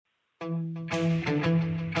Hey,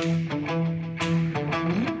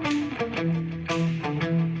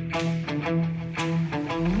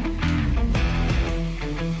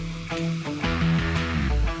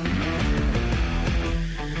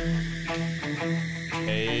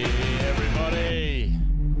 everybody.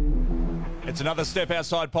 It's another Step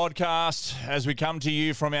Outside podcast as we come to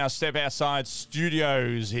you from our Step Outside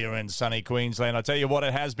studios here in sunny Queensland. I tell you what,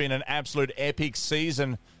 it has been an absolute epic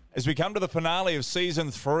season as we come to the finale of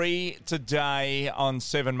Season 3 today on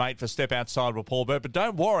 7 Mate for Step Outside with Paul Burt. But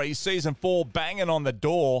don't worry, Season 4 banging on the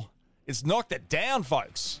door. It's knocked it down,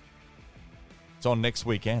 folks. It's on next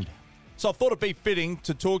weekend. So I thought it'd be fitting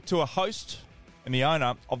to talk to a host and the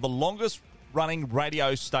owner of the longest running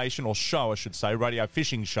radio station, or show, I should say, radio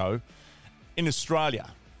fishing show in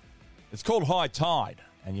Australia. It's called High Tide,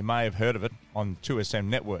 and you may have heard of it on 2SM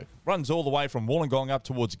Network. Runs all the way from Wollongong up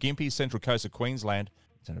towards Gympie, Central Coast of Queensland.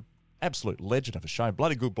 It's an absolute legend of a show.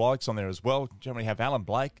 Bloody good blokes on there as well. Generally have Alan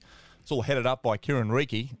Blake. It's all headed up by Kieran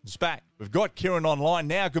Reiki. It's back. We've got Kieran online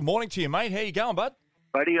now. Good morning to you, mate. How you going, bud?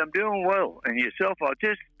 Buddy, I'm doing well. And yourself? I'll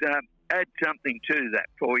just add something to that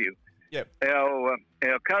for you. Yep. Our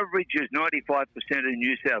coverage is 95% in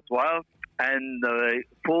New South Wales and the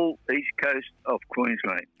full east coast of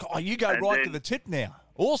Queensland. Oh, you go and right then, to the tip now.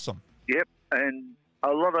 Awesome. Yep, and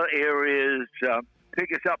a lot of areas pick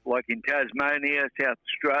us up, like in Tasmania, South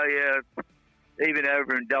Australia, even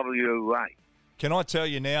over in WA. Can I tell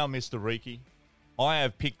you now, Mr. Reiki, I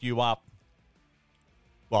have picked you up,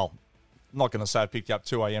 well, I'm not going to say I picked you up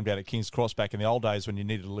 2 a.m. down at King's Cross back in the old days when you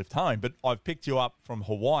needed to lift home, but I've picked you up from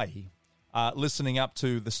Hawaii, listening up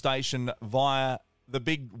to the station via the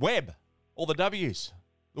big web, all the W's,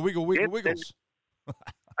 the wiggles.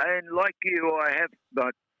 And like you, I have,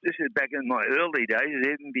 but this is back in my early days,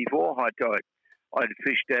 even before High Tide. I'd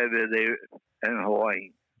fished over there in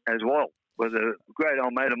Hawaii as well, with a great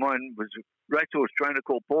old mate of mine was a racehorse trainer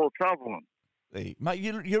called Paul Sutherland. Mate,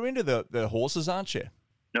 you're into the horses, aren't you?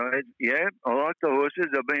 No, yeah, I like the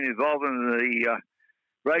horses. I've been involved in the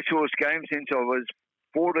racehorse game since I was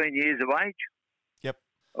 14 years of age. Yep.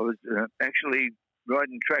 I was actually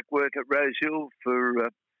riding track work at Rose Hill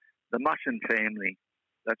for the Musson family.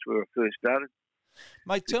 That's where I first started.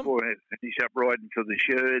 Mate, before I finished up riding for the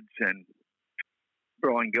Sherds and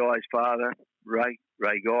Brian Guy's father, Ray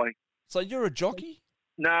Guy. So you're a jockey?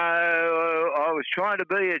 No, I was trying to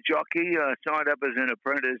be a jockey. I signed up as an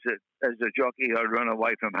apprentice. As a jockey, I'd run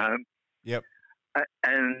away from home. Yep.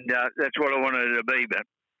 And that's what I wanted to be, but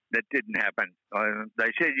that didn't happen.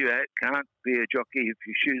 They said you can't be a jockey if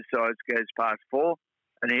your shoe size goes past 4.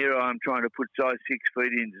 And here I'm trying to put size 6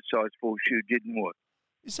 feet into size 4 shoe. Didn't work.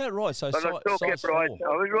 Is that right? So, but I still kept riding.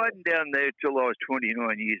 I was riding down there till I was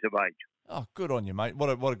 29 years of age. Oh, good on you, mate.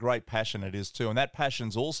 What a great passion it is too. And that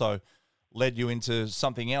passion's also led you into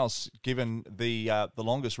something else, given the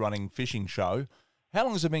longest running fishing show. How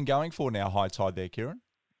long has it been going for now, High Tide there, Kieran?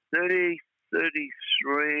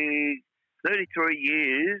 33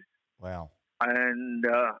 years. Wow. And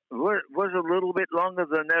was a little bit longer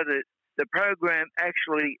than that. The program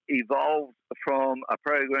actually evolved from a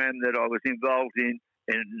program that I was involved in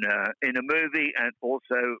a movie and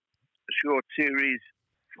also a short series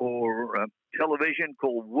for television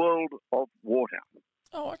called World of Water.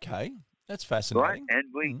 Oh, okay. That's fascinating. Right? And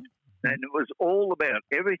it was all about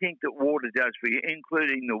everything that water does for you,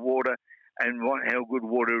 including the water and how good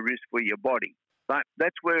water is for your body. But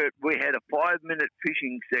that's where we had a 5-minute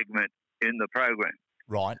fishing segment in the program.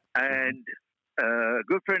 Right. And a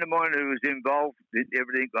good friend of mine who was involved in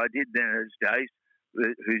everything I did in those days,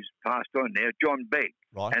 who's passed on now, John Beck.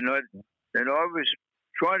 Right. And I was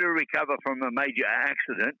trying to recover from a major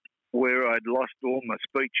accident where I'd lost all my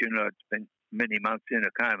speech and I'd spent many months in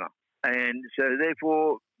a coma. And so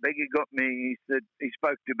therefore, Becky got me, he said, he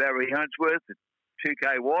spoke to Barry Huntsworth at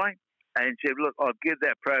 2KY and said, look, I'll give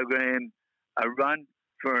that program a run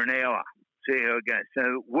for an hour, see how it goes.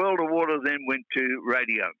 So World of Water then went to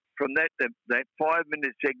radio. From that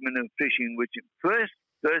 5-minute segment of fishing, which the first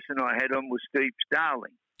person I had on was Steve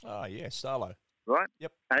Starling. Oh, yeah, Starlo. Right?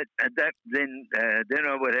 Yep. And that, then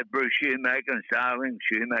I would have Bruce Shoemaker and Starling,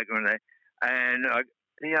 Shoemaker and that. And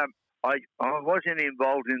I wasn't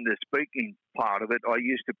involved in the speaking part of it. I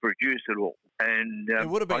used to produce it all. And it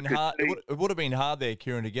would have been hard. It would have been hard there,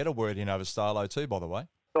 Kieran, to get a word in over Starlo too. By the way.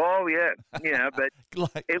 Oh yeah, but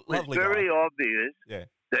it was very obvious. Yeah.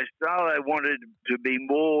 That Starlo wanted to be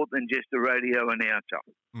more than just a radio announcer.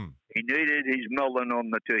 Mm. He needed his melon on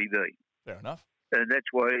the TV. Fair enough. And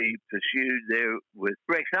that's why he pursued there with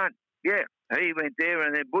Rex Hunt. Yeah, he went there,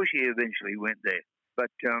 and then Bushy eventually went there.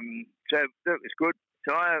 But so that was good.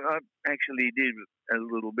 So I actually did a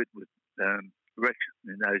little bit with Rex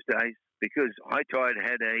in those days, because High Tide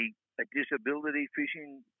had a disability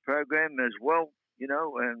fishing program as well,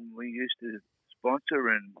 and we used to sponsor,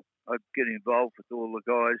 and I'd get involved with all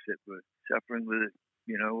the guys that were suffering with,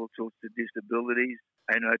 all sorts of disabilities,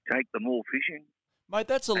 and I'd take them all fishing. Mate,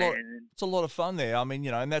 that's a lot. It's a lot of fun there. I mean,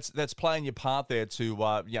 and that's playing your part there to,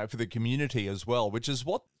 for the community as well, which is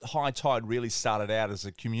what High Tide really started out as,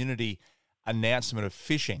 a community announcement of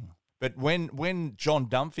fishing. But when John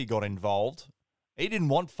Dunphy got involved, he didn't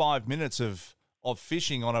want 5 minutes of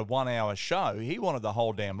fishing on a 1 hour show. He wanted the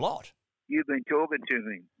whole damn lot. You've been talking to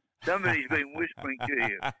me. Somebody's been whispering to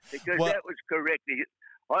you, because that was correct.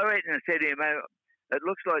 I reckon I said to him, it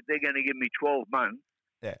looks like they're going to give me 12 months.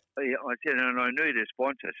 Yeah. I said, and I need a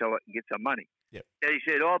sponsor so I can get some money. Yep. And he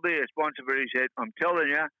said, I'll be a sponsor, but he said, I'm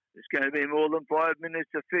telling you, it's going to be more than 5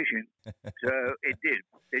 minutes of fishing. So it did.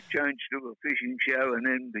 It changed to a fishing show, and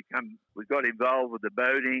then we got involved with the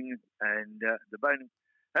boating and the boating.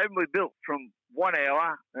 And we built from 1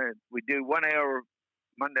 hour. We do 1 hour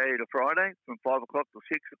Monday to Friday from 5 o'clock to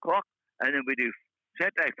 6 o'clock, and then we do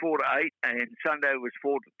Saturday 4 to 8, and Sunday was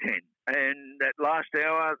 4 to 10. And that last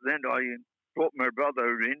hour, then I brought my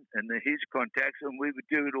brother in and his contacts, and we would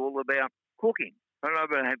do it all about cooking. And I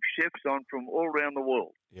would have chefs on from all around the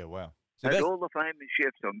world. Yeah, wow. So and all the famous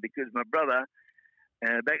chefs on, because my brother,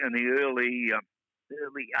 back in the early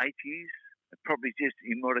 80s, probably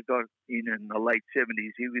he might have got in the late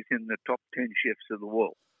 70s, he was in the top 10 chefs of the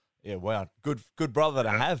world. Yeah, wow. Good brother to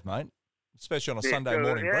have, mate, especially on a Sunday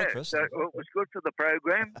morning breakfast. So it was good for the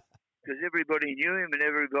program, because everybody knew him and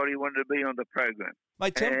everybody wanted to be on the program.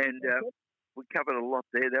 Mate, we covered a lot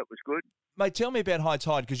there. That was good. Mate, tell me about High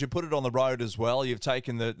Tide, because you put it on the road as well. You've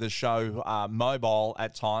taken the show mobile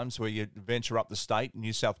at times, where you venture up the state,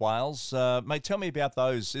 New South Wales. Mate, tell me about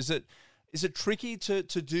those. Is it tricky to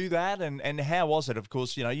do that? And how was it? Of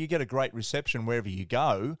course, you get a great reception wherever you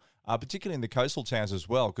go, particularly in the coastal towns as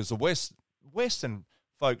well, because the Western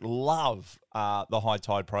folk love the High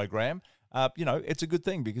Tide program. It's a good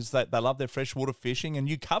thing, because they love their freshwater fishing, and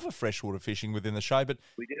you cover freshwater fishing within the show. But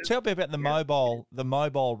tell me about the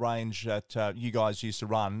mobile range that you guys used to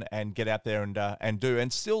run and get out there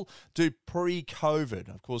and still do pre-COVID.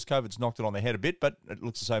 Of course, COVID's knocked it on the head a bit, but it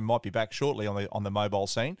looks as though it might be back shortly on the mobile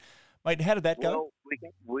scene. Mate, how did that go? Well,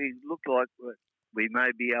 we looked like we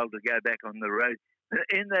may be able to go back on the road.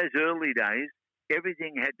 In those early days,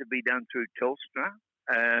 everything had to be done through Telstra.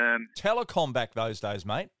 Telecom back those days,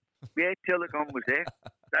 mate. Yeah, Telecom was there.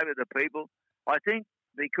 They were the people. I think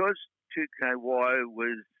because 2KY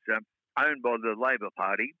was owned by the Labor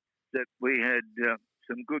Party, that we had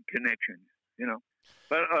some good connections,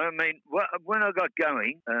 But, I mean, when I got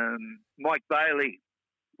going, Mike Bailey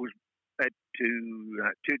was at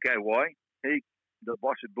 2KY. The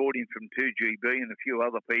boss had brought him from 2GB and a few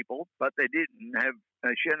other people, but they didn't have,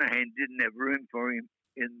 Shanahan didn't have room for him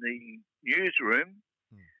in the newsroom,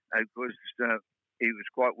 because he was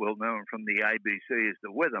quite well known from the ABC as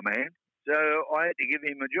the weatherman. So I had to give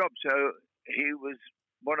him a job. So he was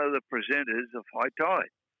one of the presenters of High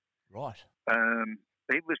Tide. Right.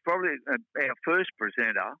 He was probably our first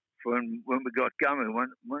presenter when we got going.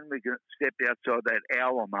 When we stepped outside that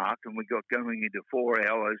hour mark and we got going into 4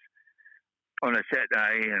 hours on a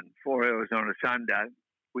Saturday and 4 hours on a Sunday,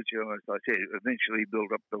 which, as I said, eventually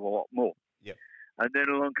built up to a lot more. Yep. And then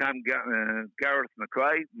along came Gareth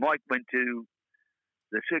McRae. Mike went to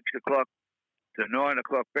the 6 o'clock to 9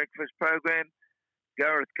 o'clock breakfast program.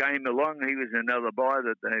 Gareth came along. He was another buy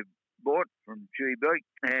that they bought from GB,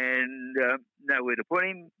 and nowhere to put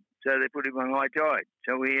him, so they put him on High Tide.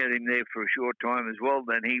 So we had him there for a short time as well.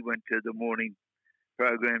 Then he went to the morning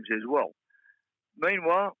programs as well.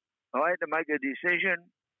 Meanwhile, I had to make a decision.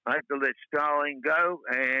 I had to let Starling go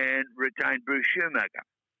and retain Bruce Schumacher.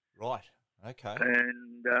 Right. Okay.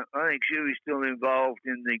 And I think Shuey's still involved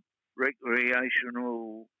in the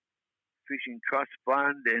Recreational Fishing Trust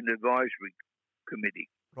Fund and Advisory Committee.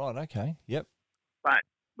 Right, okay, yep. But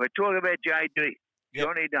we're talking about JD,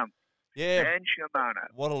 Johnny Dump, and Shimano.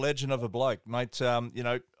 What a legend of a bloke, mate.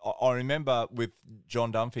 I remember with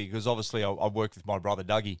John Dunphy, because obviously I worked with my brother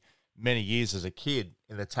Dougie many years as a kid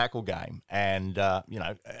in the tackle game. And,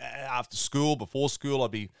 after school, before school,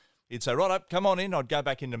 he'd say, right up, come on in. I'd go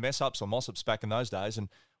back into mess ups or moss ups back in those days, and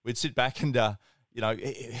we'd sit back and,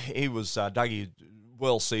 he was Dougie,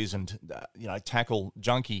 well-seasoned, tackle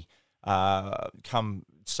junkie, come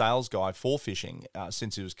sales guy for fishing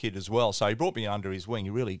since he was a kid as well. So he brought me under his wing. He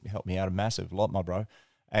really helped me out a massive lot, my bro.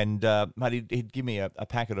 And, mate, he'd give me a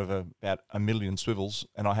packet of about 1 million swivels,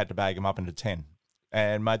 and I had to bag them up into 10.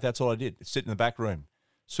 And, mate, that's all I did. Sit in the back room.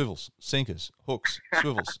 Swivels, sinkers, hooks,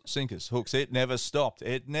 swivels, sinkers, hooks. It never stopped.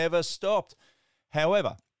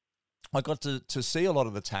 However, I got to see a lot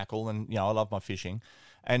of the tackle, and I love my fishing,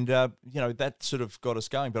 and that sort of got us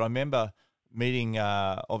going. But I remember meeting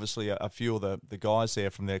obviously a few of the guys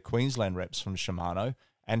there from their Queensland reps from Shimano,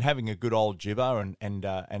 and having a good old gibber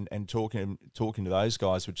and talking to those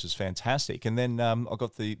guys, which is fantastic. And then I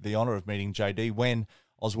got the honour of meeting JD when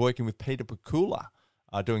I was working with Peter Pakula,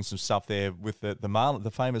 doing some stuff there with the marlin,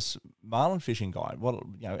 the famous marlin fishing guy. What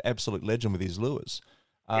absolute legend with his lures.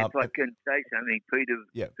 If I can say something, Peter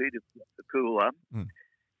Pakula,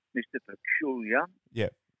 Mr. Pachulia. Yeah,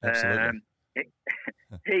 absolutely.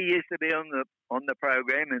 He used to be on the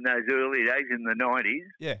program in those early days in the 90s.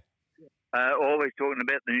 Yeah. Always talking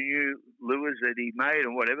about the new lures that he made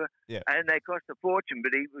and whatever. Yeah. And they cost a fortune,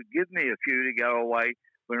 but he would give me a few to go away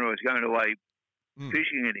when I was going away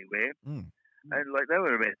fishing anywhere. And like they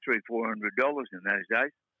were about $300-400 in those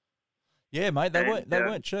days. Yeah, mate, they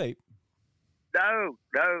weren't cheap. No,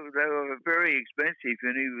 they were very expensive,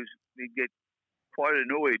 and he'd get quite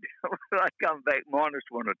annoyed when I come back minus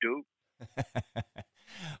one or two.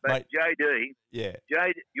 But Mate, JD,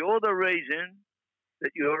 you're the reason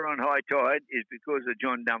that you're on High Tide is because of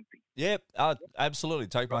John Dunphy. Yep, absolutely.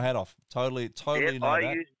 Take my hat off. Totally know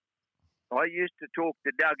that. I used to talk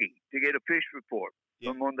to Dougie to get a fish report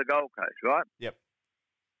from on the Gold Coast, right? Yep.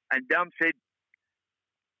 And Dump said,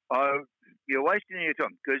 "Oh, you're wasting your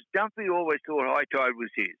time," because Dunphy always thought High Tide was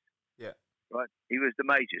his. Yeah. Right? He was the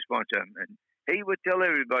major sponsor, and he would tell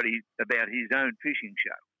everybody about his own fishing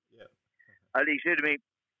show. Yeah. And he said to me,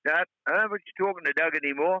 "Dad, I don't want you talking to Doug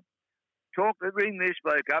anymore. Ring this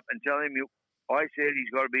bloke up and tell him I said he's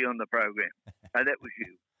got to be on the program." And that was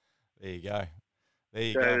you. There you go.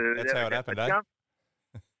 Go. That's how it happened, eh?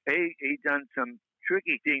 He done some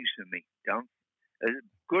tricky things to me, Dump. As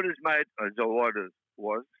good as mate as I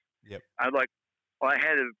was. Yep. I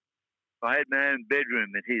had my own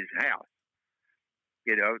bedroom at his house.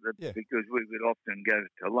 Because we would often go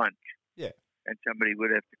to lunch. Yeah. And somebody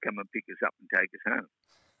would have to come and pick us up and take us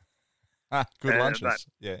home. Good lunches.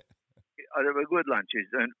 Yeah. They were good lunches,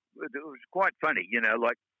 and it was quite funny.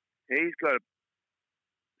 He's got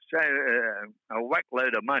a whack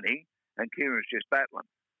load of money, and Kieran's just battling.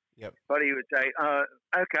 Yep. But he would say,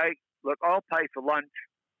 "Okay, look, I'll pay for lunch.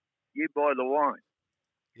 You buy the wine."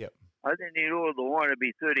 Yep. I didn't need all of the wine. It'd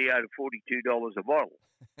be $38 or $42 a bottle,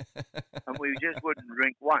 and we just wouldn't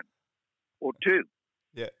drink one or two.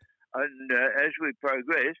 Yeah. And as we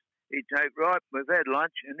progressed, he'd say, "Right, we've had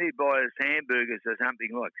lunch," and he'd buy us hamburgers or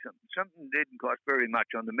something like something didn't cost very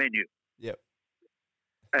much on the menu. Yep.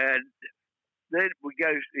 And then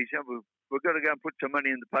he said, "We've got to go and put some money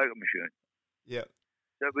in the poker machine." Yep.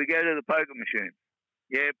 So we go to the poker machine.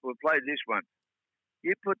 Yeah, we'll play this one.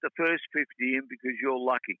 You put the first 50 in because you're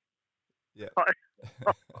lucky. Yeah. So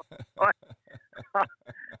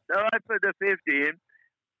I put the 50 in,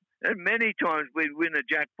 and many times we'd win a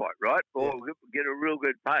jackpot, right? Or get a real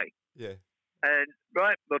good pay. Yeah. And,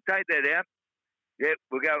 right, we'll take that out. Yeah,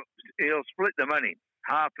 he'll split the money,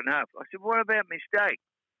 half and half. I said, "What about my steak?"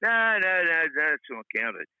 No, that's not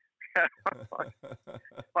counted.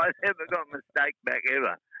 I never got my steak back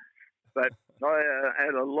ever. But I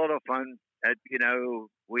had a lot of fun.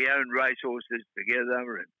 We owned racehorses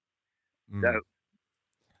together, and so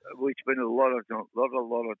we spent a lot of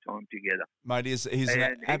time together. Mate, he's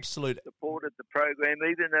an absolute... He supported the program,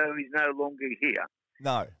 even though he's no longer here.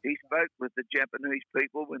 No. He spoke with the Japanese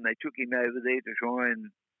people when they took him over there to try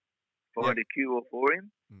and find a cure for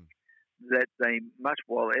him, that they must,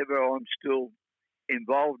 while ever I'm still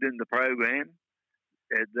involved in the program,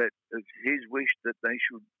 that it's his wish that they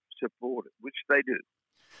should support it, which they do.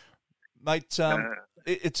 Mate,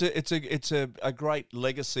 it's a great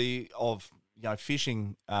legacy of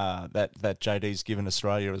fishing that JD's given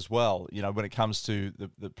Australia as well. When it comes to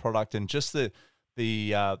the product and just the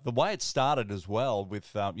way it started as well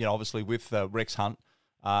with obviously with Rex Hunt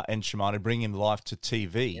and Shimano bringing life to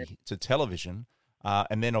TV to television,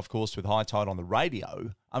 and then of course with High Tide on the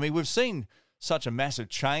radio. I mean, we've seen such a massive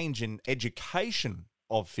change in education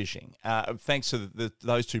of fishing, thanks to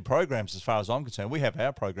those two programs. As far as I'm concerned, we have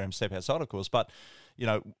our program Step Outside, of course, but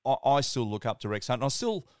I still look up to Rex Hunt, and I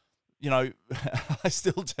still, I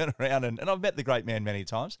still turn around and I've met the great man many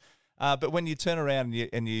times. But when you turn around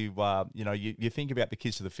and you think about the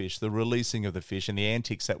kiss of the fish, the releasing of the fish, and the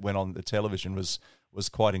antics that went on the television was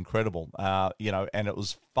quite incredible. And it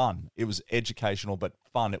was fun. It was educational but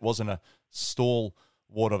fun. It wasn't a stalwart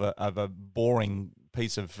of a boring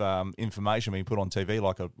piece of information being put on TV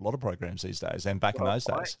like a lot of programs these days, and back in those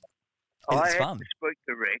days. I had to speak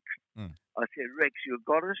to Rex. I said, "Rex, you've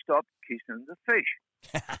got to stop kissing the fish."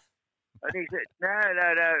 And he said, No.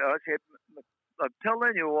 I said, "I'm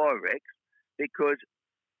telling you why, Rex. because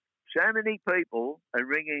so many people are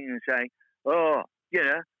ringing and saying, "Oh,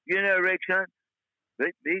 Rex Hunt,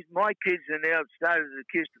 my kids are now started to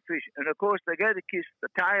kiss the fish," and of course they go to kiss the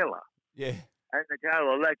tailor, Yeah. and the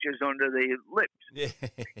tailor latches onto their lips. Yeah.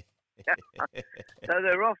 So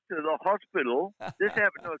they're off to the hospital. This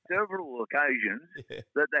happened on several occasions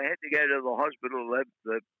that they had to go to the hospital to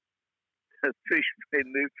have the fish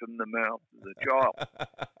removed from the mouth of the child.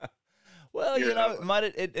 Well,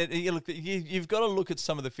 mate, you've got to look at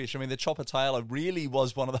some of the fish. I mean, the chopper tailor really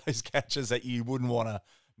was one of those catches that you wouldn't want to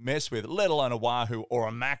mess with, let alone a wahoo or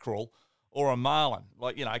a mackerel or a marlin.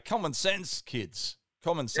 Like, common sense, kids.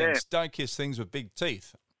 Common sense. Yeah. Don't kiss things with big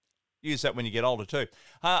teeth. Use that when you get older too.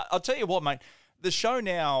 I'll tell you what, mate. The show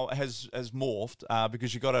now has morphed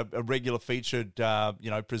because you've got a regular featured,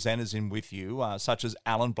 presenters in with you, such as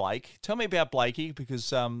Alan Blake. Tell me about Blakey,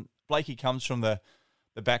 because Blakey comes from the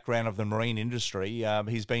background of the marine industry.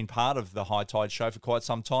 He's been part of the High Tide show for quite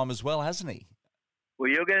some time as well, hasn't he? Well,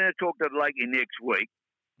 you're going to talk to Blakey next week,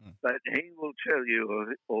 but he will tell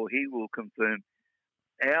you, or he will confirm,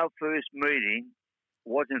 our first meeting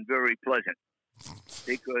wasn't very pleasant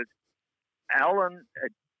because Alan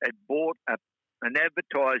had bought an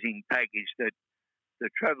advertising package that the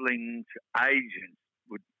travelling agents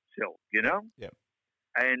would sell, Yeah.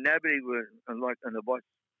 And nobody was, and the boss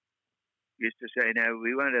used to say, "No,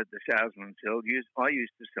 we won't have the salesman sell. I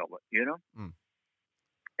used to sell it,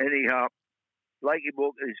 Anyhow, Blakey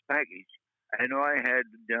bought this package, and I had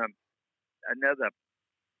another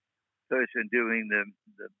person doing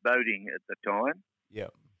the boating at the time. Yeah.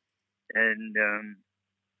 And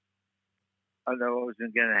I know I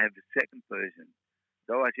wasn't going to have a second person.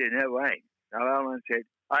 So I said, "No way." So Alan said,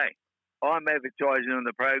 "Hey, I'm advertising on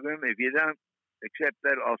the program. If you don't accept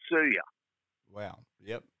that, I'll sue you." Wow.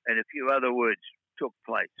 Yep. And a few other words took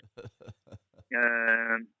place.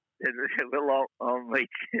 Well, I'll meet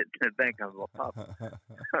you at the back of the pub.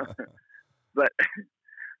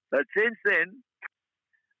 but since then,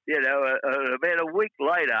 about a week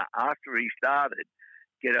later after he started,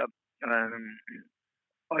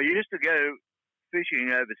 I used to go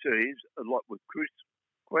fishing overseas a lot with Chris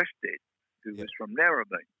Quested, who was from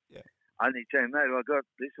Narrabeen. Yeah. And he'd say, "Mate, I got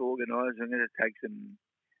this organised. I'm going to take some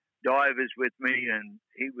divers with me," and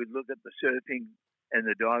he would look at the surfing and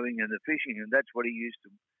the diving and the fishing, and that's what he used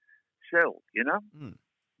to sell,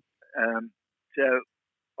 So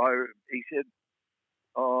he said,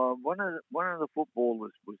 one of the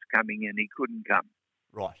footballers was coming and he couldn't come.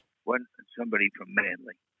 Right. Somebody from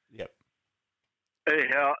Manly. Yep.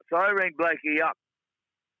 Anyhow, so I rang Blakey up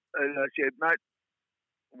and I said, "Mate,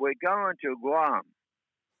 we're going to Guam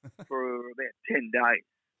for about 10 days.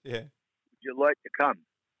 Yeah. Would you like to come?"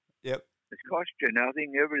 Yep. It's cost you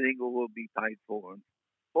nothing. Everything will be paid for, and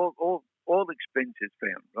all expenses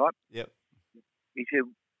found, right? Yep. He said,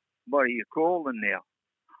 "What are you calling now?"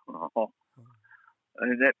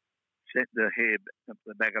 And that sent the hair up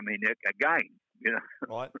the back of my neck again,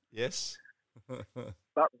 Right. Yes.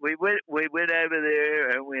 But we went over there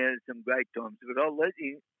and we had some great times. But I'll let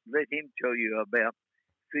him tell you about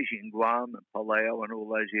fishing Guam and Palau and all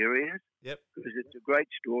those areas. Yep. Because it's a great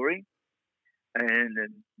story.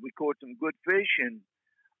 And we caught some good fish, and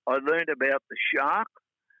I learned about the shark.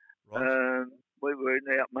 Right. We were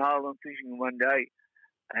out marlin fishing one day,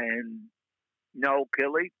 and Noel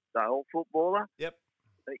Kelly, the old footballer, yep,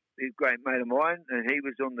 he's a great mate of mine, and he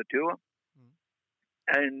was on the tour.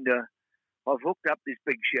 And I've hooked up this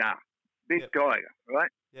big shark, big tiger,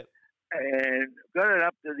 right? Yep. And got it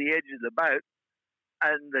up to the edge of the boat,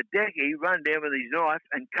 and the decky run down with his knife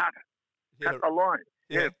and cut the line.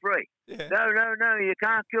 Yeah, free. Yeah. No, you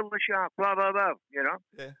can't kill the shark, blah, blah, blah,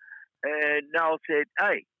 Yeah. And Noel said,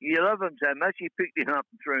 "Hey, you love him so much, you picked him up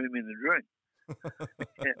and threw him in the drink."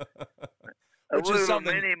 Which is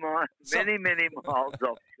something... many miles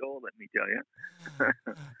offshore, let me tell you.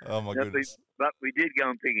 Oh, my goodness. But we did go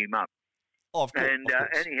and pick him up. Oh, of course, and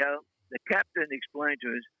anyhow, the captain explained to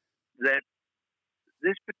us that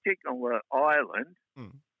this particular island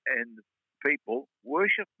and people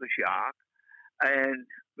worship the shark, and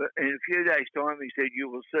in a few days' time, he said, you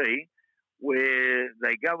will see where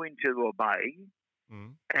they go into a bay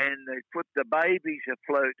and they put the babies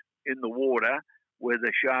afloat in the water where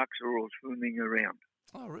the sharks are all swimming around.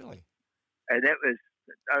 Oh, really? And that was,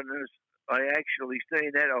 I actually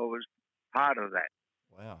seen that. I was part of that.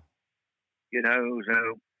 Wow. So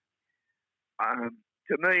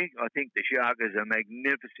to me, I think the shark is a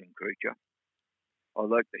magnificent creature. I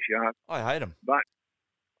like the shark. I hate them. But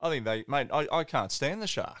I think I can't stand the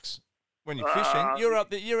sharks. When you're fishing, you're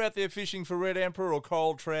out there fishing for red emperor or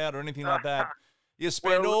coral trout or anything like that. You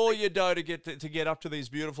spend all your dough to get up to these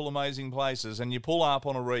beautiful, amazing places, and you pull up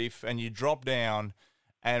on a reef and you drop down,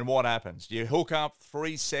 and what happens? You hook up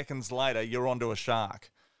 3 seconds later, you're onto a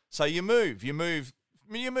shark. So you move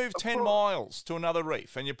 10 miles to another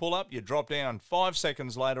reef, and you pull up, you drop down. 5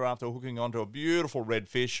 seconds later, after hooking onto a beautiful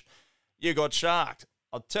redfish, you got sharked.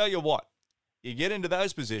 I'll tell you what, you get into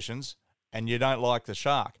those positions, and you don't like the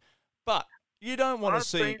shark, but you don't want to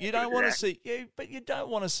see. You don't want to see. Yeah, but you don't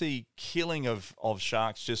want to see killing of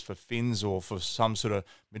sharks just for fins or for some sort of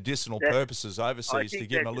medicinal purposes overseas to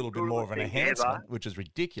give them a little bit more of an enhancement, which is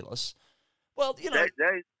ridiculous. Well, you know,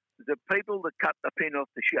 the people that cut the fin off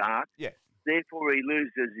the shark, therefore he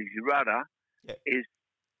loses his rudder. Yeah.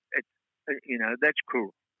 That's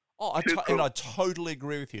cruel. Oh, and I totally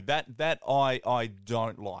agree with you. That I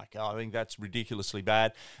don't like. I think that's ridiculously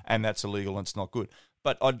bad, and that's illegal, and it's not good.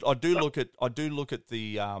 But I do look at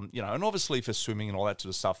the and obviously for swimming and all that sort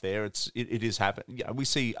of stuff there, it is happening. You know, we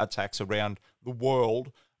see attacks around the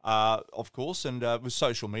world, of course, and with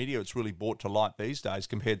social media, it's really brought to light these days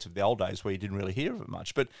compared to the old days where you didn't really hear of it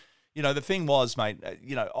much. But the thing was, mate,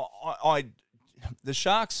 the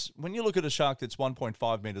sharks. When you look at a shark that's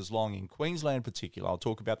 1.5 meters long in Queensland, in particular, I'll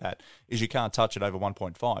talk about that. Is you can't touch it over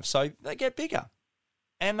 1.5, so they get bigger,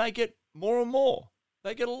 and they get more and more.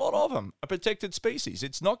 They get a lot of them, a protected species.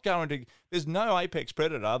 It's not going to, there's no apex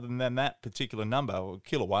predator other than that particular number, or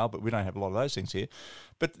killer whale, but we don't have a lot of those things here.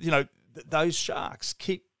 But, those sharks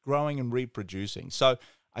keep growing and reproducing. So,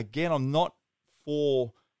 again, I'm not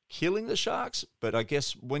for killing the sharks, but I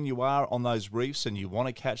guess when you are on those reefs and you want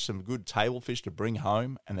to catch some good table fish to bring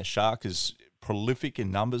home, and the shark is prolific in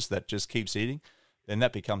numbers that just keeps eating, then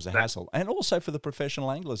that becomes a hassle. And also for the professional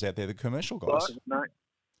anglers out there, the commercial guys. Mate,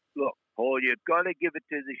 look, Paul, you've got to give it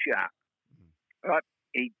to the shark. Right?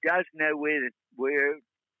 He does know where to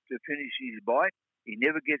finish his bite. He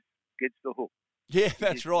never gets the hook. Yeah,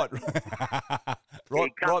 that's right.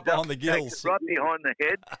 right behind the gills. Right behind the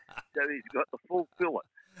head, so he's got the full fillet.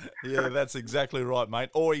 Yeah, that's exactly right, mate.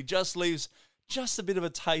 Or he just leaves just a bit of a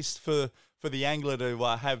taste for the angler to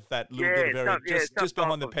have that little bit of just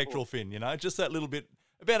behind the pectoral fin, just that little bit.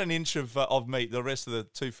 About an inch of meat. The rest of the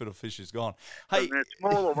 2 foot of fish is gone. Hey, and the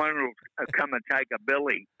smaller one will come and take a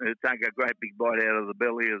belly. It'll take a great big bite out of the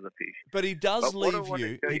belly of the fish. But he does leave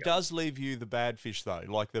you. He does leave you the bad fish though,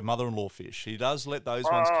 like the mother-in-law fish. He does let those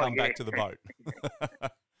ones come back to the boat.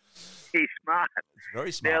 He's smart. It's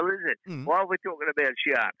very smart. Now listen, while we're talking about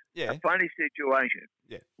sharks, a funny situation.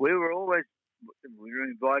 Yeah, we were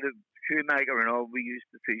invited. Shoemaker and I. We used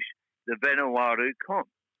to fish the Vanuatu Comp.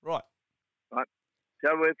 Right.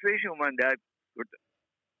 So we're fishing one day,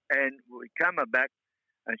 and we come back,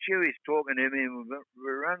 and she was talking to me, and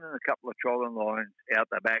we're running a couple of trolling lines out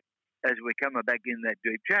the back as we're coming back in that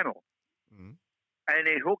deep channel. Mm. And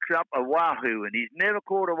he hooks up a wahoo, and he's never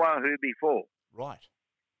caught a wahoo before. Right.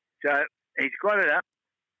 So he's got it up.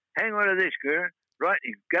 Hang on to this, girl. Right,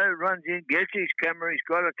 he runs in, gets his camera, he's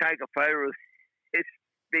got to take a photo of this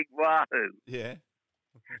big wahoo. Yeah.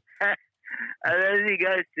 And as he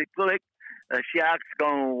goes to click, the shark's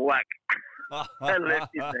gone whack. I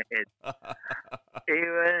left in the head. He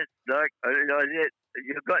went like, I said,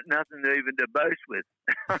 you've got nothing even to boast with.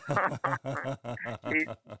 I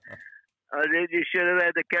said, you should have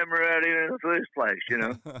had the camera out here in the first place,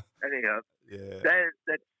 Anyhow,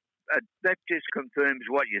 that just confirms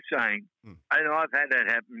what you're saying. And I've had that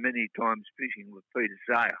happen many times fishing with Peter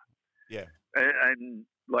Sayer. Yeah. And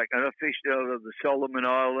I fished out of the Solomon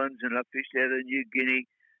Islands, and I fished out of New Guinea.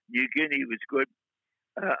 New Guinea was good.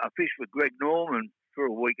 I fished with Greg Norman for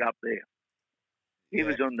a week up there. He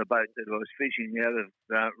was on the boat that I was fishing out of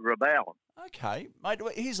Rabaul. Okay, mate.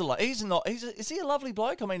 Is he a lovely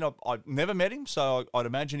bloke? I mean, I've never met him, so I'd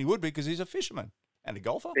imagine he would be because he's a fisherman and a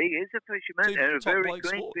golfer. He is a fisherman and a very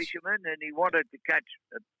keen fisherman, and he wanted to catch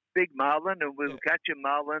a big marlin, and we were catching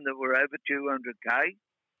marlin that were over 200k.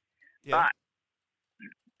 Yeah. But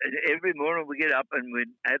every morning we get up and we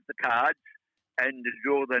have the cards and to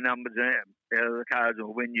draw the numbers out of the cards, or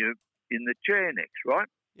when you're in the chair next, right?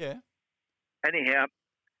 Yeah. Anyhow,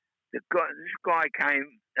 this guy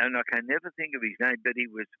came, and I can never think of his name, but he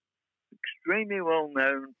was extremely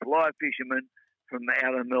well-known fly fisherman from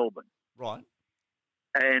out of Melbourne. Right.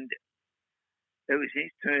 And it was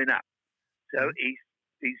his turn up. So he's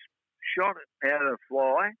shot out a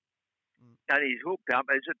fly, and he's hooked up.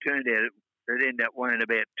 As it turned out, it ended up weighing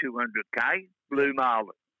about 200k, blue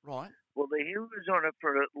marlin. Right. Well, he was on it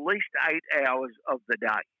for at least 8 hours of the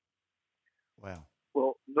day. Wow.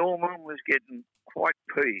 Well, Norman was getting quite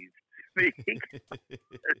peeved. He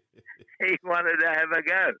wanted to have a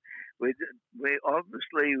go. We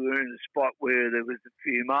obviously were in a spot where there was a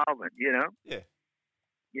few marlin, Yeah.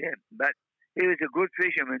 Yeah, but he was a good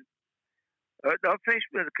fisherman. I fished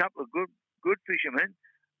with a couple of good fishermen.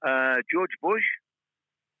 George Bush,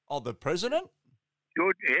 Oh, the president?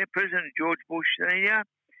 President George Bush Senior,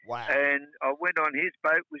 Wow. and I went on his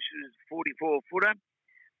boat, which was 44-footer,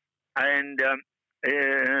 and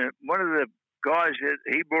one of the guys that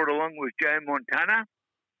he brought along was Joe Montana.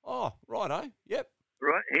 Oh, righto. Yep.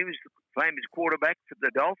 Right, he was the famous quarterback for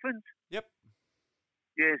the Dolphins. Yep.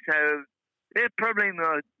 Yeah, so they're probably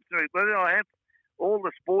my three. But I have all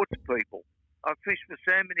the sports people. I fished for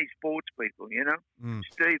so many sports people, you know. Mm.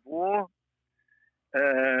 Steve Waugh.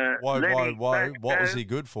 Whoa. Pascoe. What was he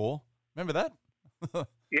good for? Remember that?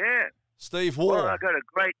 Yeah. Steve Waugh. Well, I got a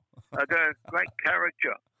great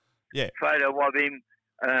character. Yeah. Photo of him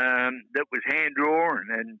that was hand drawn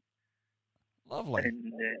and Lovely.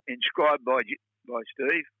 and inscribed by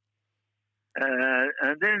Steve.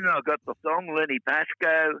 And then I got the thong, Lenny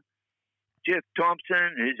Pascoe, Jeff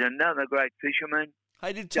Thompson, who's another great fisherman.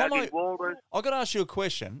 Hey, did Dougie Tomo? Walters. I got to ask you a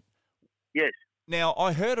question. Yes. Now,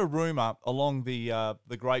 I heard a rumor along the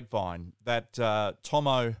grapevine that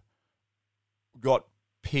Tomo got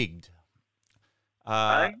pigged.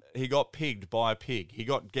 He got pigged by a pig. He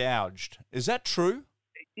got gouged. Is that true?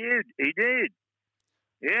 He did.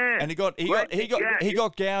 Yeah. And he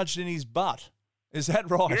got gouged in his butt. Is that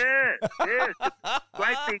right? Yeah.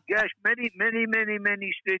 Great big gash. Many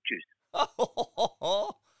stitches.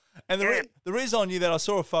 And the reason I knew that, I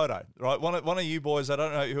saw a photo, right? One of you boys, I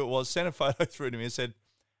don't know who it was, sent a photo through to me and said,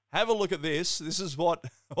 have a look at this. This is what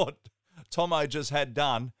Tomo just had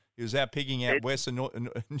done. He was out pigging out Western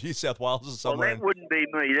New South Wales or somewhere. Well, that wouldn't be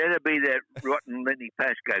me. That'd be that rotten Lenny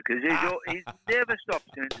Pascoe, because he's never stopped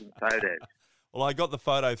sending photos. Well, I got the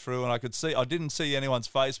photo through and I could see, I didn't see anyone's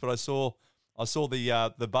face, but I saw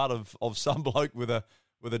the butt of some bloke with a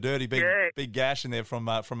dirty big gash in there from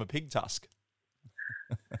a pig tusk.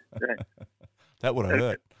 That would have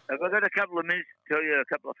hurt. Have I got a couple of minutes to tell you a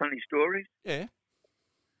couple of funny stories? Yeah.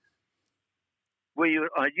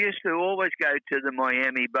 I used to always go to the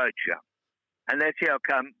Miami Boat Show, and that's how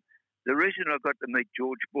come. The reason I got to meet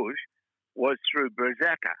George Bush was through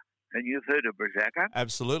Brazaka, and you've heard of Brazaka?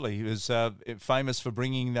 Absolutely. He was famous for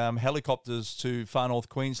bringing helicopters to far north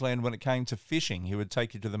Queensland when it came to fishing. He would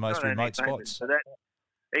take you to the most remote spots. For that,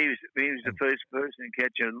 he was the first person to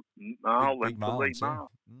catch a marlin big for Lee marlins,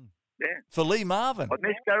 Marvin. Yeah. For Lee Marvin. I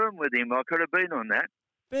missed going with him. I could have been on that.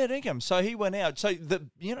 Fair dinkum. So he went out. So the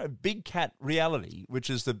Big Cat Reality, which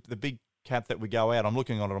is the big cat that we go out. I'm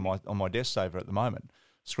looking on it on my desk saver at the moment.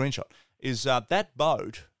 Screenshot is that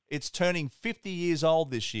boat. It's turning 50 years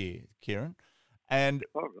old this year, Kieran, and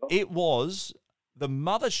it was the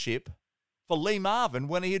mothership for Lee Marvin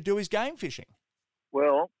when he'd do his game fishing.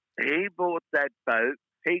 Well, he bought that boat.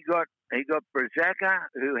 He got Brazaka,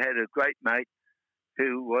 who had a great mate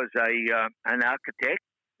who was an architect,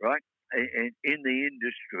 right? In the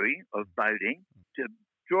industry of boating, to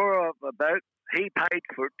draw up a boat. He paid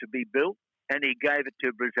for it to be built, and he gave it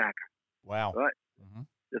to Brazaka. Wow. Right? Mm-hmm.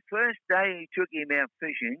 The first day he took him out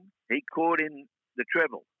fishing, he caught him the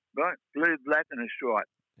treble, right? Blue, black, and a stripe.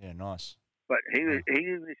 Yeah, nice. But he was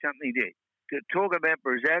something he did. To talk about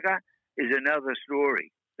Brazaka is another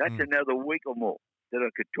story. That's another week or more that I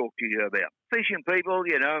could talk to you about. Fishing people,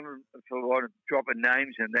 for dropping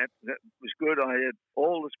names, and that was good. I had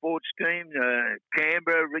all the sports team,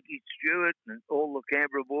 Canberra, Ricky Stewart, and all the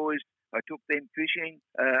Canberra boys. I took them fishing.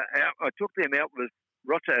 I took them out with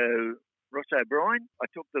Ross O'Brien. I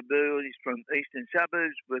took the boys from Eastern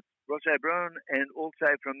Suburbs with Ross O'Brien, and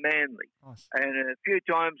also from Manly. Nice. And a few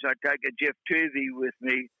times I take a Jeff Tuvey with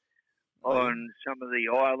me on some of the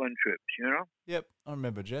island trips, Yep, I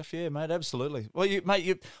remember, Jeff. Yeah, mate, absolutely. Well,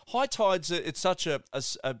 High Tides, it's such a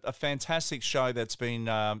fantastic show that's been,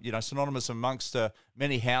 synonymous amongst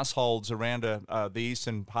many households around the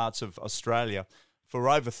eastern parts of Australia for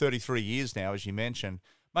over 33 years now, as you mentioned.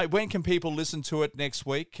 Mate, when can people listen to it next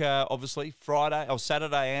week? Obviously, Friday or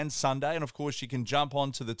Saturday and Sunday. And, of course, you can jump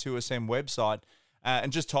onto the 2SM website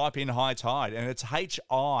and just type in High Tide, and it's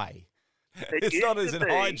H-I. It's not as in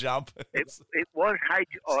high jump. It was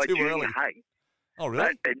H-I-G-H. Oh, really?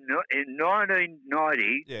 But in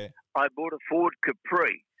 1990, I bought a Ford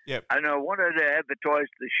Capri. Yep. And I wanted to advertise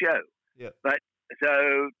the show. Yep. But so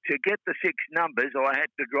to get the 6 numbers, I had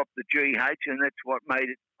to drop the GH, and that's what made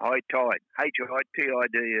it High Tide.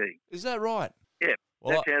 H-I-T-I-D-E. Is that right? Yeah.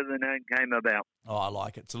 Well, that's how the name came about. Oh, I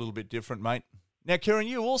like it. It's a little bit different, mate. Now, Kieran,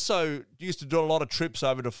 you also used to do a lot of trips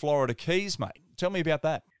over to Florida Keys, mate. Tell me about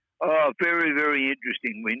that. Oh, very, very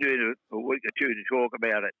interesting. We need a week or two to talk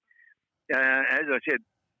about it. As I said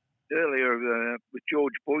earlier, with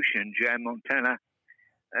George Bush and Joe Montana,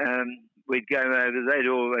 we'd go over. They'd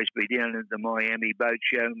always be down at the Miami Boat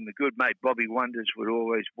Show. And my good mate Bobby Wonders would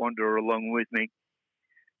always wander along with me.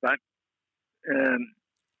 But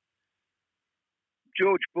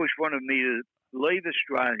George Bush wanted me to leave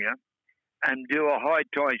Australia and do a high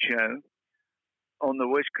tide show on the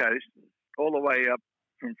West Coast, all the way up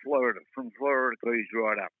from Florida Keys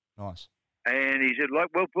right up. Nice. And he said, look,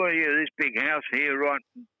 we'll put you this big house here,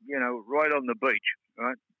 right on the beach,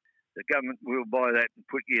 right? The government will buy that and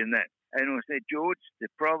put you in that. And I said, George, the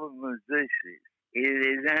problem with this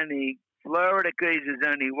is Florida Keys is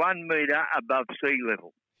only 1 metre above sea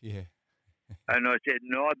level. Yeah. And I said,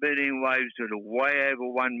 no, I've been in waves that are way over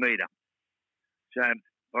 1 metre. So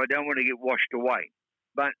I don't want to get washed away.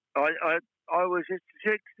 But I was at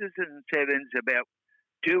sixes and sevens about,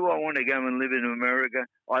 do I want to go and live in America?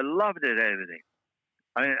 I loved it over there.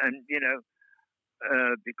 And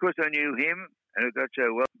because I knew him and it got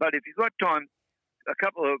so well. But if you've got time, a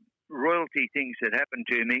couple of royalty things that happened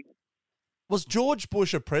to me. Was George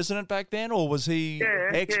Bush a president back then, or was he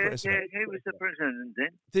ex-president? Yeah, he was the president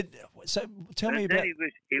then. Tell me about. He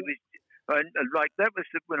was like that was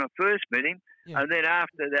when I first met him, and then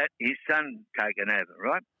after that, his son taken over,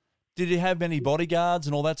 right? Did he have many bodyguards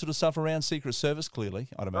and all that sort of stuff around Secret Service? Clearly,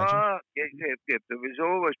 I'd imagine. Oh, yeah. There was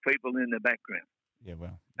always people in the background. Yeah,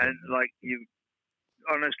 well. And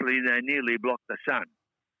honestly, they nearly blocked the sun.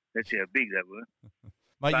 That's how big they were.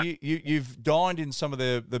 Mate, you've dined in some of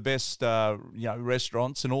the best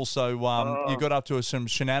restaurants, and also you got up to some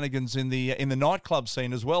shenanigans in the nightclub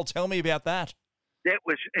scene as well. Tell me about that. That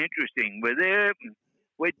was interesting. We're there.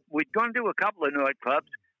 We'd gone to a couple of nightclubs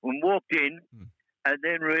and walked in, and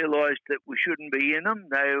then realised that we shouldn't be in them.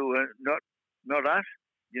 They were not us,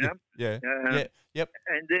 you know. Yeah. Yep.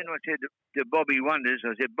 And then I said to Bobby Wonders,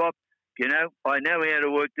 I said, Bob, I know how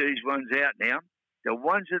to work these ones out now. The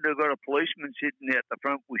ones that have got a policeman sitting out the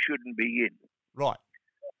front, we shouldn't be in. Right.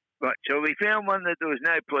 So we found one that there was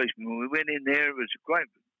no policeman. We went in there. It was a great,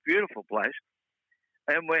 beautiful place.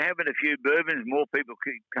 And we're having a few bourbons. More people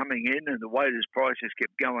keep coming in, and the waiters' prices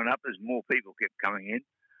kept going up as more people kept coming in.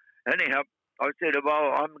 Anyhow, I said,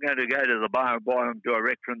 well, I'm going to go to the bar and buy them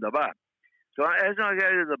direct from the bar. So as I go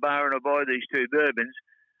to the bar and I buy these 2 bourbons,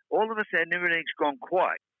 all of a sudden everything's gone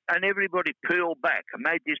quiet. And everybody peeled back and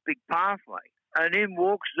made this big pathway. And in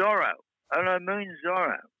walks Zorro. And I mean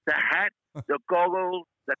Zorro. The hat, the goggles,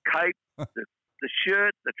 the cape, the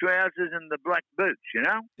shirt, the trousers, and the black boots, you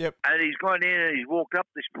know? Yep. And he's gone in and he's walked up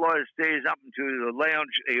this flight of stairs up into the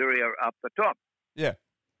lounge area up the top. Yeah.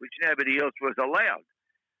 Which nobody else was allowed.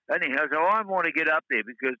 Anyhow, so I want to get up there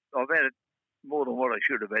because I've had more than what I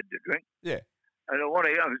should have had to drink. Yeah. And I want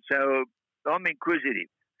to go. So I'm inquisitive.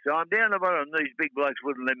 So I'm down the bottom, and these big blokes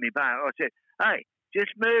wouldn't let me back. I said, hey, just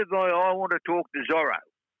move by. I want to talk to Zorro.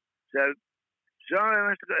 So Zorro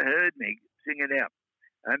must have heard me singing out.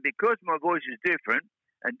 And because my voice is different,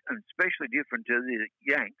 and especially different to the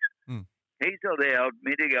Yanks, he's allowed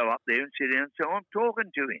me to go up there and sit down. So I'm talking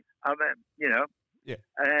to him about, Yeah.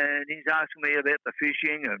 And he's asking me about the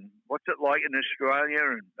fishing and what's it like in Australia.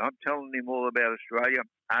 And I'm telling him all about Australia.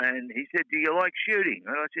 And he said, do you like shooting?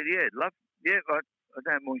 And I said, I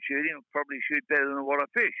don't mind shooting. I'll probably shoot better than what I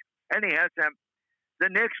fish. Anyhow, so the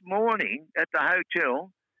next morning at the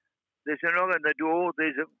hotel, there's a knock on the door.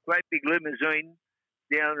 There's a great big limousine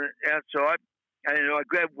down outside. And I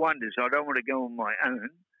grab Wonders. I don't want to go on my own.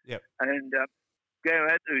 Yep. And go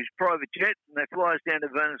out to his private jet, and they fly us down to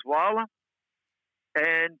Venezuela.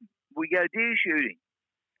 And we go deer shooting.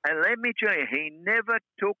 And let me tell you, he never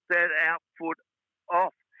took that outfit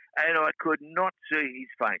off. And I could not see his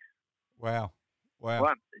face. Wow.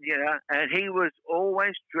 Well, and he was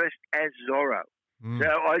always dressed as Zorro. So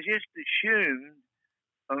I just assumed,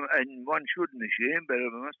 and one shouldn't assume, but I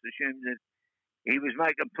must assume that he was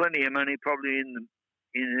making plenty of money probably in the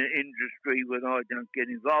industry that I don't get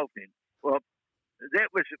involved in. Well,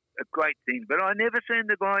 that was a great thing. But I never seen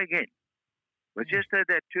the guy again. We just had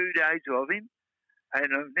that 2 days of him, and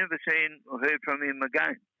I've never seen or heard from him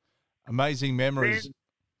again. Amazing memories.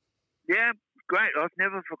 Then, great. I've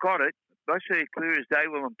never forgot it. I see it clear as day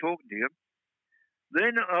while I'm talking to you.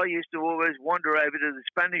 Then I used to always wander over to the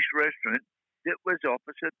Spanish restaurant that was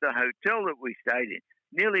opposite the hotel that we stayed in.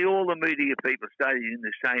 Nearly all the media people stayed in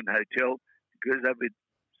the same hotel because they were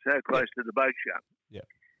so close to the boat show. Yeah.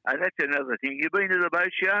 And that's another thing. You been to the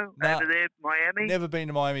boat show over there, Miami? Never been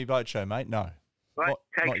to Miami Boat Show, mate. No. Right.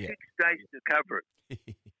 Takes 6 days to cover it.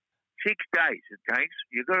 6 days it takes.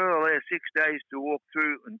 You've got to allow 6 days to walk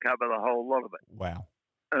through and cover the whole lot of it. Wow.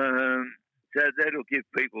 So that'll give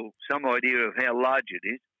people some idea of how large it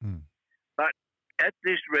is. But at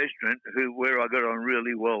this restaurant, where I got on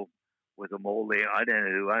really well with them all there, I don't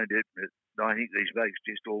know who owned it, but I think these blokes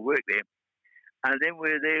just all work there. And then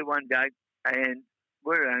we're there one day, and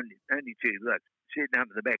we're only two blokes sitting up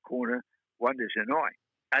in the back corner, Wonders and I.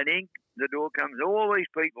 And in the door comes all these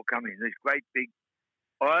people coming, these great big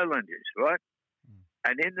islanders, right? Mm.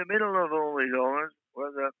 And in the middle of all these islands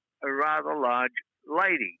was a rather large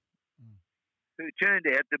lady who turned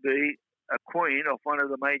out to be a queen of one of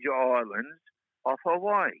the major islands of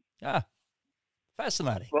Hawaii. Ah,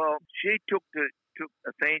 fascinating. Well, she took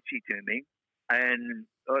a fancy to me, and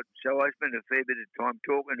so I spent a fair bit of time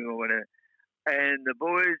talking to her. And the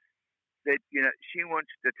boys said, she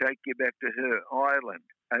wants to take you back to her island.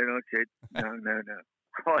 And I said, no.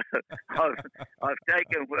 I've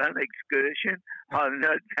taken one excursion. I've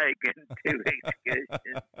not taken two excursions.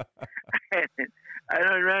 And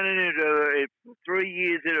I ran into it 3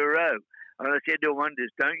 years in a row. And I said to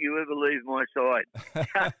Wonders, don't you ever leave my side.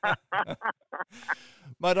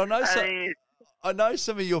 Mate, I know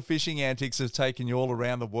some of your fishing antics have taken you all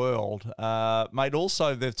around the world. Mate,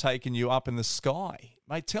 also they've taken you up in the sky.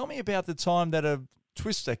 Mate, tell me about the time that a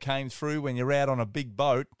twister came through when you're out on a big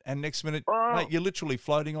boat and next minute, mate, you're literally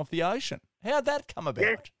floating off the ocean. How'd that come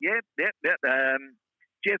about? Yep.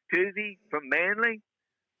 Jeff Tuvey from Manly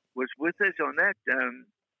was with us on that.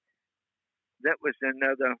 That was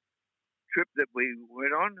another trip that we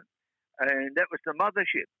went on, and that was the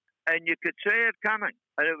mothership. And you could see it coming,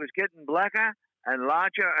 and it was getting blacker and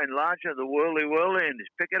larger, the whirly, and it's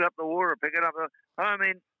picking up the water, I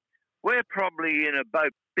mean, we're probably in a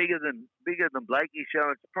boat bigger than Blakey, so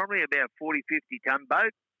it's probably about 40, 50-ton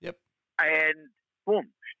boat. Yep. And boom,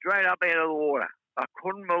 straight up out of the water. I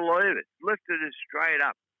couldn't believe it. Lifted us straight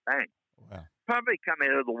up. Bang. Wow. Probably come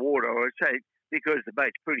out of the water, I would say, because the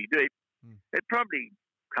boat's pretty deep. It probably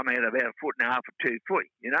come out about 1.5 foot or 2 foot,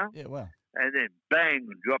 Yeah, wow. And then bang,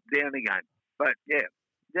 drop down again. But yeah,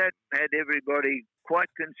 that had everybody quite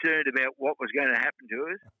concerned about what was going to happen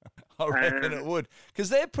to us. I reckon it would, because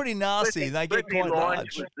they're pretty nasty. They get Cliff quite Lyons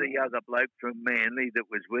large. was the other bloke from Manly that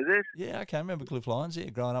was with us. Yeah, okay, I remember Cliff Lyons. Yeah,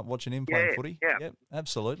 growing up watching him playing footy. Yeah, yep,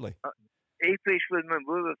 absolutely. He fished with me.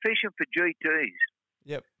 We were fishing for GTs.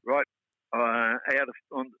 Yep. Right out of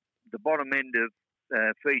on the bottom end of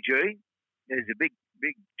Fiji. There's a big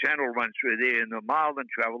channel runs through there, and the Marlin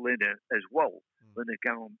travel in it as well when they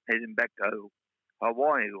come heading back to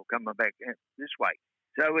Hawaii or coming back this way.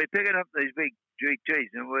 So we're picking up these big GTs,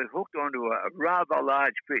 and we're hooked onto a rather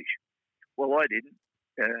large fish. Well, I didn't.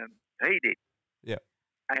 He did. Yeah.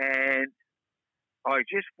 And I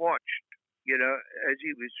just watched, as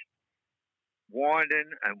he was winding,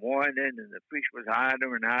 and the fish was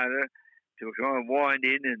harder and harder to try and wind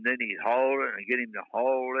in, and then he'd hold it and get him to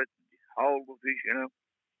hold it, hold the fish,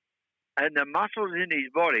 And the muscles in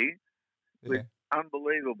his body were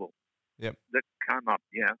unbelievable. Yep. That come up,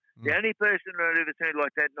 The only person I'd ever seen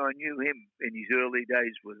like that, and I knew him in his early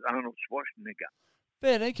days, was Arnold Schwarzenegger.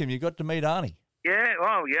 Fair dinkum, you got to meet Arnie. Yeah,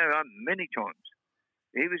 many times.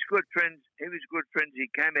 He was good friends. He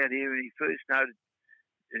came out here and he first started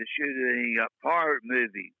shooting a pirate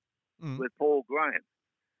movie with Paul Graham.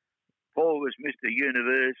 Paul was Mr.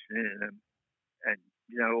 Universe and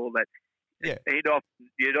all that. Yeah.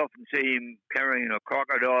 You'd often see him carrying a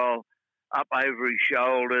crocodile up over his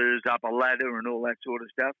shoulders, up a ladder and all that sort of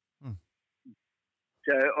stuff.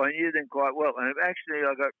 So I knew them quite well. And actually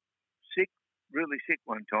I got sick, really sick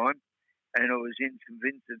one time, and I was in St.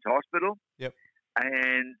 Vincent's Hospital. Yep.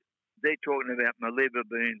 And they're talking about my liver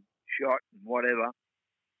being shot and whatever.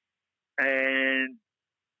 And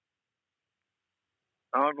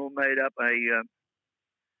Arnold made up a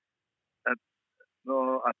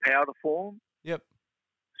powder form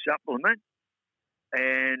supplement,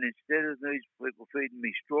 and instead of these people feeding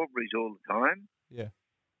me strawberries all the time,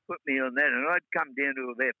 put me on that, and I'd come down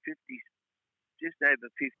to about 50, just over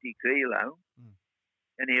 50 kilo.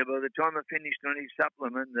 Anyhow, by the time I finished on his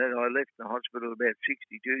supplement, that I left the hospital about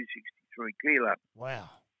 62, 63 kilo. Wow.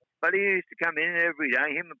 But he used to come in every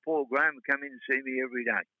day. Him and Paul Graham would come in and see me every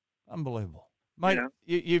day. Unbelievable. Mate,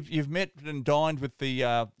 you've met and dined with the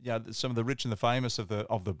some of the rich and the famous of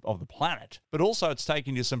the planet, but also it's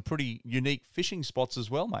taken you some pretty unique fishing spots as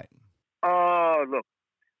well, mate. Oh, look,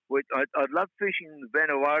 I love fishing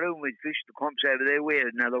Vanuatu, and we fished the comps over there. We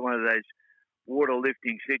had another one of those water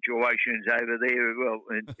lifting situations over there, well,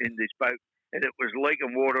 in this boat, and it was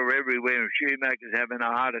leaking water everywhere, and Shoemaker's having a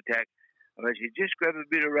heart attack. I said, just grab a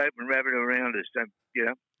bit of rope and wrap it around us. So,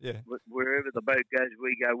 wherever the boat goes,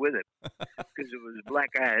 we go with it, because it was black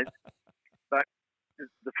as. But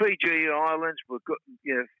the Fiji Islands were good,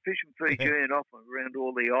 fishing Fiji and off around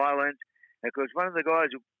all the islands. Because one of the guys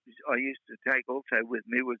I used to take also with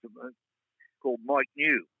me was called Mike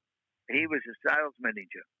New. He was a sales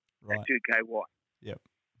manager. Right. at 2KY. Yep.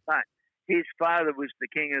 But his father was the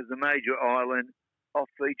king of the major island of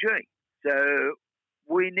Fiji. So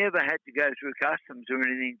we never had to go through customs or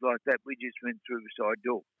anything like that. We just went through the side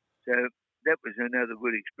door. So that was another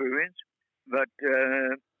good experience. But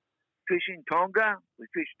fishing Tonga, we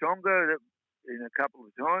fished Tonga in a couple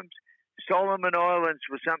of times. Solomon Islands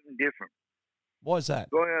was something different. Why is that?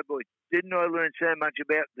 Boy, oh boy, didn't I learn so much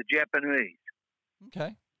about the Japanese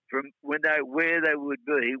Okay. from where they would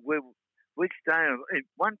be. We'd stay in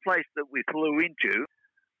one place that we flew into.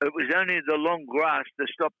 It was only the long grass to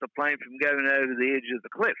stop the plane from going over the edge of the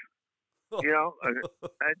cliff,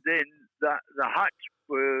 and then the huts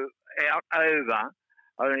were out over.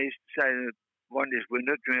 I used to say that one day,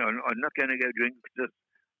 I'm not going to go drink because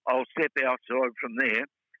I'll step outside from there.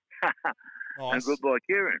 Nice. And goodbye,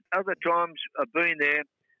 Kieran. Other times I've been there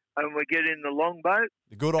and we get in the longboat.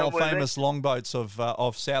 The good old famous longboats of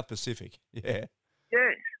South Pacific. Yeah.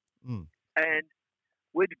 Yes. Mm. And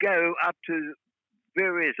we'd go up to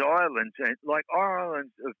various islands, and like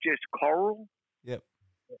islands of just coral. Yep.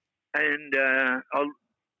 And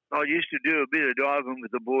I used to do a bit of diving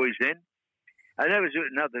with the boys then. And that was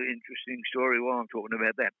another interesting story while I'm talking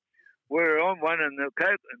about that. We're on one, and the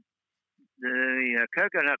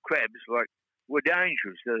coconut crabs, were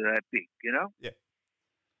dangerous. They're that big, Yeah.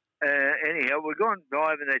 Anyhow, we're going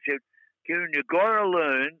diving. They said, Kieran, you've got to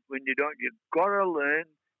learn, you've got to learn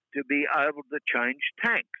to be able to change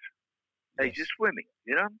tanks as you're swimming,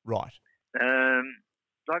 Right.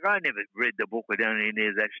 I never read the book or done any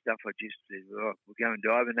of that stuff. I just said, we're going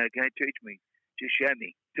diving. They can't teach me. Just show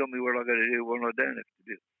me. Tell me what I got to do, what I don't have to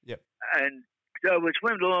do. Yep. And so we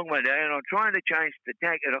swam along one day, and I'm trying to change the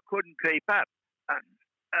tank, and I couldn't keep up. And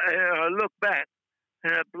I look back,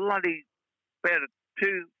 and a bloody about a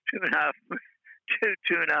two and a half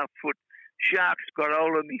foot shark's got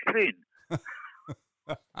hold of me fin.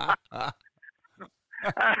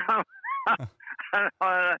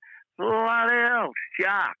 Bloody hell,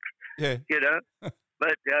 sharks. Yeah.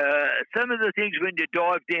 But some of the things when you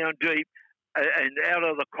dive down deep and out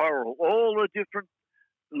of the coral, all the different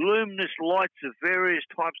luminous lights of various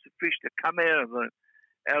types of fish that come out of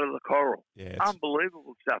the coral. Yeah,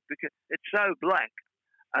 unbelievable stuff because it's so black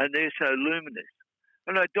and they're so luminous.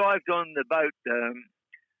 And I dived on the boat,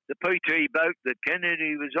 the PT boat that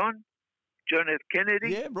Kennedy was on, John F.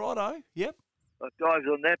 Kennedy. Yeah, righto. Yep. I dived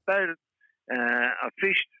on that boat. I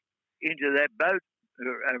fished into that boat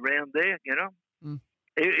around there, Mm.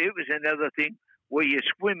 It was another thing where you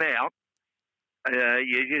swim out.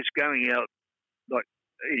 You're just going out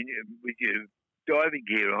with your diving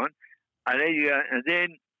gear on, and then and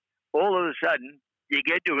then all of a sudden you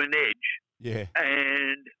get to an edge. Yeah.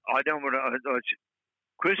 And I don't want to.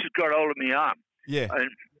 Chris has got hold of my arm. Yeah. And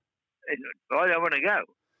I don't want to go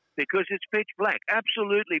because it's pitch black,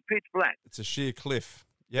 absolutely pitch black. It's a sheer cliff.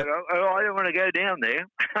 Yep. I don't want to go down there.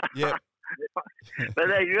 Yeah. But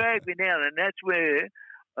they dragged me down, and that's where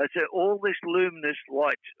I said all this luminous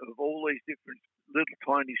lights of all these different little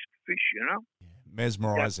tiny fish,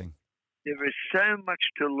 Mesmerising. There is so much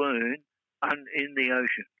to learn in the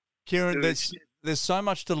ocean. Kieran, there's so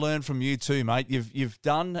much to learn from you too, mate. You've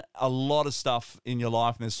done a lot of stuff in your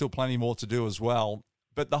life, and there's still plenty more to do as well.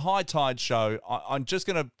 But the High Tide Show, I'm just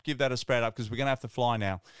going to give that a spread up because we're going to have to fly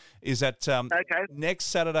now, is that next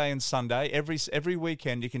Saturday and Sunday, every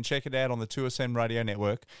weekend. You can check it out on the 2SM Radio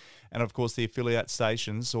Network and, of course, the affiliate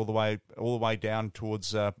stations all the way down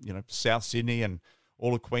towards South Sydney and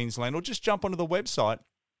all of Queensland. Or just jump onto the website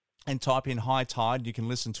and type in High Tide. You can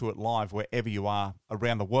listen to it live wherever you are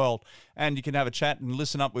around the world. And you can have a chat and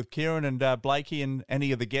listen up with Kieran and Blakey and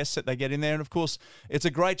any of the guests that they get in there. And, of course, it's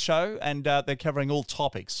a great show, and they're covering all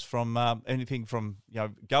topics from anything from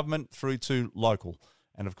government through to local.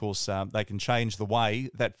 And, of course, they can change the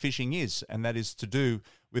way that fishing is, and that is to do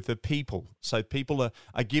with the people. So people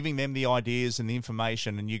are giving them the ideas and the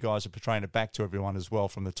information, and you guys are portraying it back to everyone as well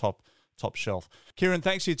from the top shelf. Kieran,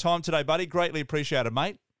 thanks for your time today, buddy. Greatly appreciated,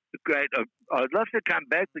 mate. Great. I'd love to come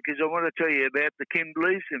back because I want to tell you about the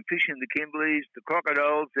Kimberleys and fishing the Kimberleys, the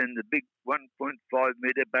crocodiles, and the big 1.5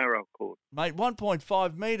 metre barrow caught. Mate,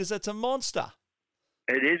 1.5 metres, that's a monster.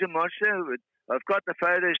 It is a monster. I've got the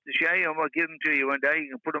photos to show you. I might give them to you one day. You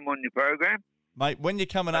can put them on your program. Mate, when you're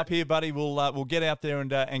coming up here, buddy, we'll get out there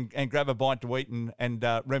and grab a bite to eat and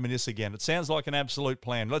reminisce again. It sounds like an absolute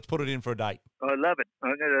plan. Let's put it in for a date. I love it.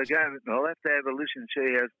 I'm going to go. I'll have to have a listen,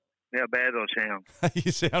 see how bad I sound.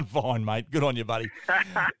 You sound fine, mate. Good on you, buddy.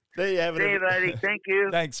 There you have it. See you, buddy. Thank you.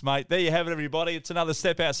 Thanks, mate. There you have it, everybody. It's another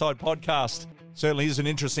Step Outside podcast. Certainly is an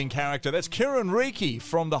interesting character. That's Kieran Reiki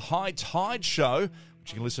from the High Tide Show,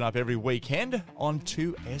 which you can listen up every weekend on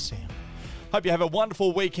 2SM. Hope you have a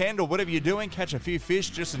wonderful weekend or whatever you're doing. Catch a few fish,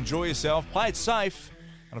 just enjoy yourself, play it safe.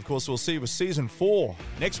 And of course, we'll see you with Season 4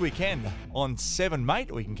 next weekend on 7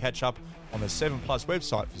 Mate. We can catch up on the 7 Plus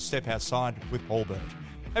website for Step Outside with Paul Bird.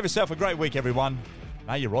 Have yourself a great week, everyone.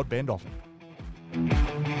 May your rod bend often.